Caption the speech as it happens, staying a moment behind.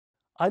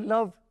I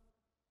love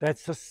that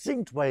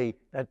succinct way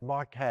that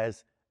Mark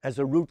has as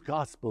a root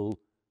gospel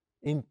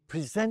in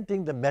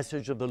presenting the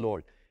message of the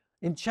Lord.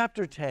 In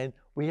chapter 10,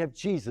 we have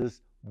Jesus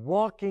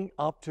walking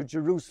up to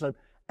Jerusalem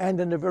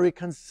and in a very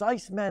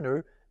concise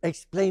manner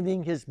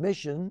explaining his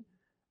mission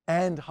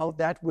and how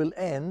that will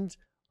end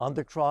on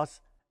the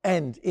cross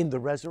and in the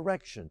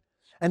resurrection.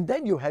 And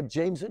then you have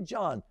James and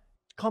John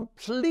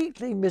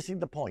completely missing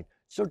the point.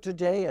 So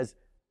today, as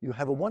you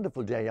have a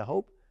wonderful day, I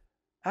hope,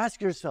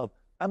 ask yourself,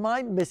 am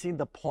I missing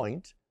the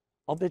point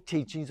of the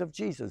teachings of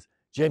Jesus?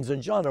 James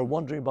and John are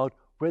wondering about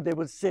where they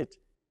will sit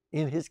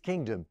in his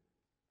kingdom.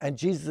 And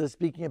Jesus is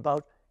speaking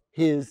about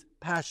his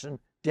passion,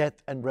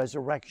 death, and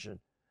resurrection.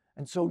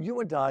 And so you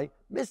and I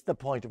miss the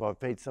point of our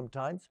faith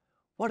sometimes.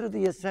 What are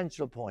the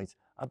essential points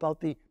about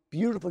the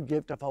beautiful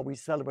gift of how we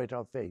celebrate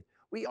our faith?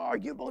 We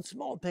argue about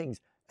small things,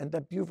 and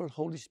that beautiful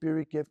Holy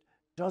Spirit gift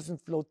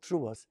doesn't flow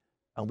through us,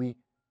 and we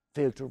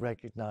fail to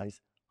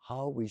recognize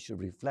how we should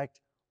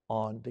reflect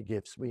on the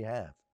gifts we have.